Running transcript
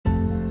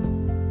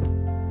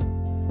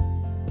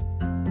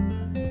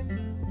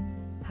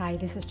Hi,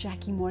 this is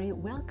Jackie Mori.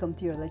 Welcome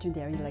to your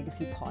Legendary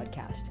Legacy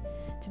podcast.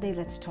 Today,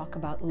 let's talk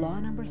about law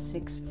number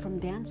 6 from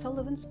Dan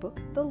Sullivan's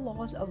book, The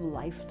Laws of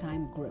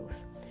Lifetime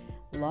Growth.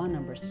 Law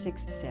number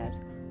 6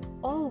 says,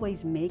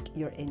 always make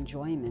your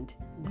enjoyment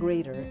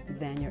greater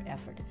than your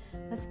effort.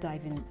 Let's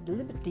dive in a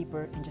little bit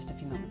deeper in just a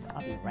few moments. I'll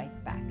be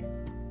right back.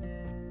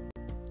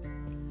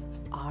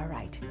 All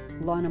right,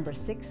 law number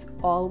 6,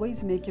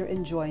 always make your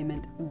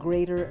enjoyment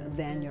greater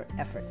than your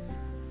effort.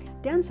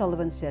 Dan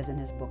Sullivan says in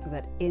his book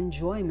that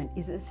enjoyment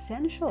is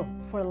essential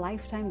for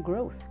lifetime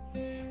growth.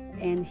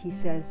 And he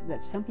says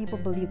that some people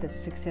believe that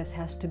success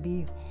has to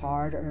be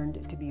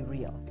hard-earned to be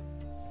real.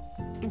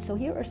 And so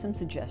here are some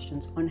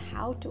suggestions on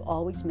how to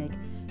always make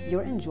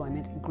your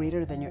enjoyment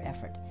greater than your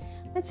effort.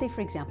 Let's say,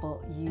 for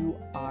example, you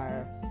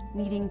are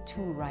needing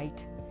to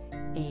write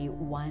a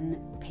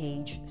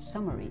one-page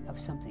summary of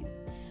something.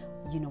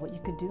 You know what you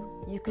could do?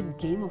 You could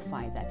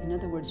gamify that. In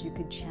other words, you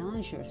could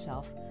challenge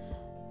yourself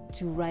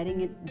to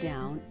writing it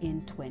down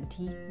in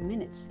 20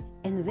 minutes.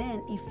 And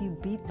then if you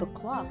beat the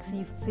clock, so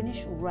you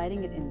finish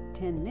writing it in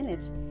 10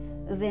 minutes,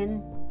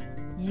 then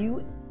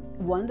you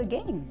won the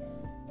game.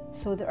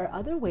 So there are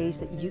other ways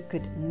that you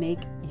could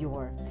make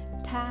your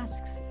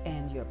tasks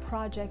and your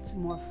projects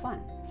more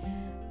fun.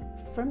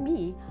 For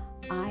me,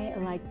 I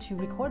like to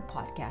record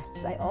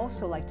podcasts. I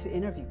also like to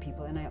interview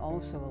people, and I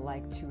also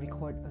like to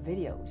record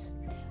videos,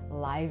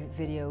 live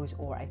videos,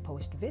 or I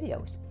post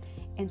videos.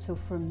 And so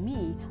for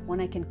me, when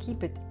I can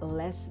keep it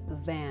less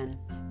than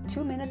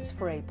 2 minutes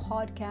for a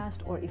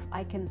podcast, or if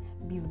I can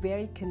be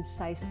very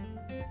concise,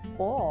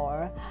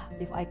 or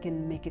if I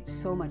can make it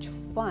so much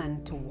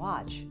fun to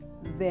watch,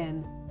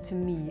 then to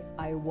me,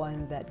 I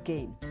won that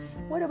game.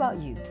 What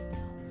about you?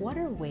 What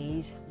are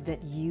ways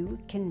that you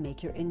can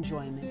make your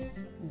enjoyment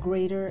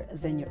greater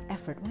than your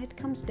effort when it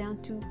comes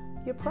down to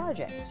your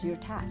projects, your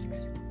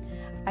tasks?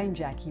 I'm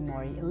Jackie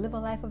Mori. Live a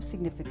life of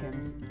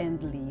significance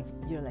and leave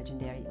your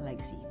legendary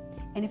legacy.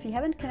 And if you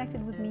haven't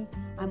connected with me,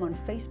 I'm on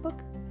Facebook,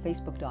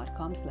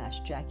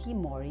 facebook.com/Jackie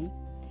Mori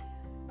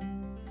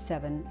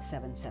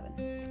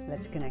 777.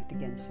 Let's connect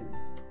again soon.